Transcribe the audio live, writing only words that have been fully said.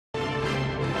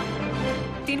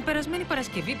Την περασμένη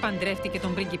Παρασκευή παντρεύτηκε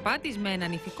τον πρίγκιπά της με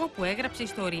έναν ηθικό που έγραψε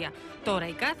ιστορία. Τώρα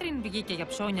η Κάθριν βγήκε για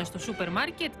ψώνια στο σούπερ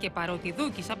μάρκετ και παρότι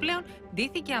δούκισα πλέον,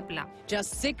 ντύθηκε απλά.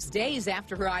 Just 6 days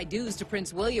after her I-dos to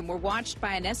Prince William were watched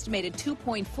by an estimated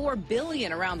 2.4 billion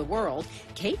around the world,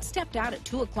 Kate stepped out at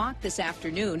 2 o'clock this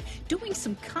afternoon doing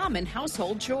some common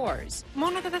household chores.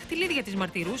 Μόνο τα δαχτυλίδια της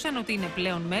μαρτυρούσαν ότι είναι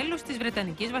πλέον μέλος της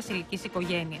Βρετανικής βασιλικής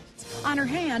οικογένειας. On her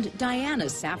hand,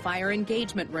 Diana's sapphire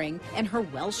engagement ring and her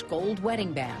Welsh gold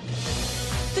wedding band.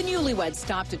 The newlyweds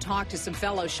stopped to talk to some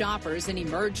fellow shoppers and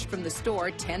emerged from the store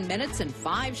 10 minutes and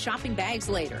 5 shopping bags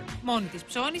later. Μόνη της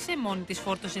ψώνισε, μόνη της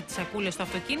φόρτωσε τις σακούλες στο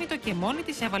αυτοκίνητο και μόνη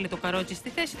της έβαλε το καρότσι στη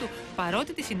θέση του,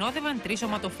 παρότι τη συνόδευαν 3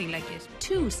 σωματοφύλακες.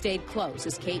 Two stayed close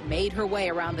as Kate made her way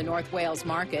around the North Wales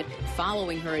market,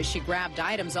 following her as she grabbed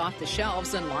items off the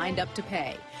shelves and lined up to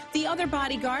pay. The other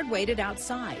bodyguard waited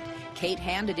outside. Kate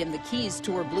handed him the keys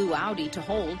to her blue Audi to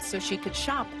hold so she could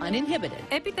shop uninhibited.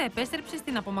 Έπειτα επέστρεψε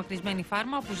στην απομακρυσμένη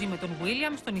φάρμα όπου ζει με τον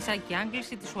William στο νησάκι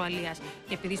Άγγλιση της Ουαλίας.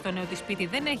 Και επειδή στο νέο της σπίτι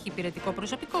δεν έχει υπηρετικό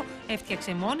προσωπικό,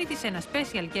 έφτιαξε μόνη της ένα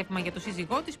special γεύμα για τον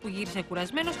σύζυγό της που γύρισε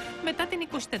κουρασμένος μετά την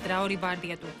 24ωρη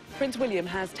βάρδια του. Prince William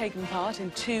has taken part in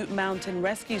 2 mountain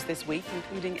rescues this week,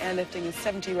 including airlifting a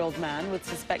 70-year-old man with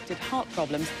suspected heart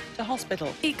problems to hospital.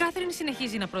 Η Κάθριν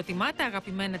συνεχίζει να προτιμά τα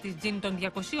αγαπημένα της τζιν των 200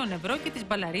 ευρώ και τις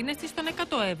μπαλαρίνες της των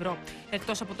 100 ευρώ.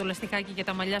 Εκτός από το λαστιχάκι για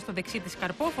τα μαλλιά στο δεξί της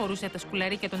καρπό, φορούσε τα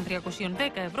σκουλαρίκια των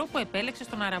 310 ευρώ που επέλεξε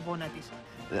στον αραβόνα της.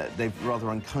 They've rather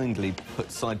unkindly put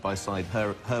side by side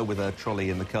her with her trolley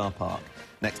in the car park,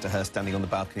 next to her standing on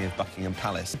the balcony of Buckingham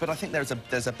Palace. But I think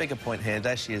there's a bigger point here.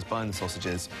 There she is buying the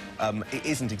sausages. It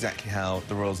isn't exactly how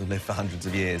the royals have lived for hundreds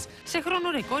of years. Σε χρόνο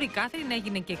ρεκόρ η Κάθριν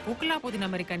έγινε και κούκλα από την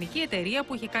αμερικανική εταιρεία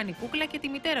που είχε κάνει κούκλα και τη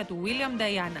μητέρα του William,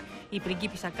 Diana. Η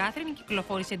πριγκίπισσα Κάθριν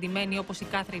κυκλοφόρησε ντυμένη όπως η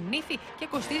Κάθριν νύφη και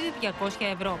κοστίζει 200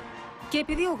 ευρώ. Και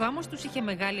επειδή ο γάμος τους είχε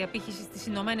μεγάλη απήχηση στις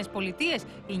Ηνωμένες Πολιτείες,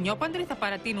 οι νιόπαντροι θα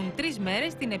παρατείνουν 3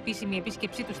 μέρες την επίσημη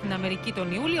επίσκεψή τους στην Αμερική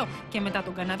τον Ιούλιο και μετά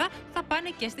τον Καναδά θα πάνε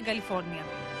και στην Καλιφόρνια.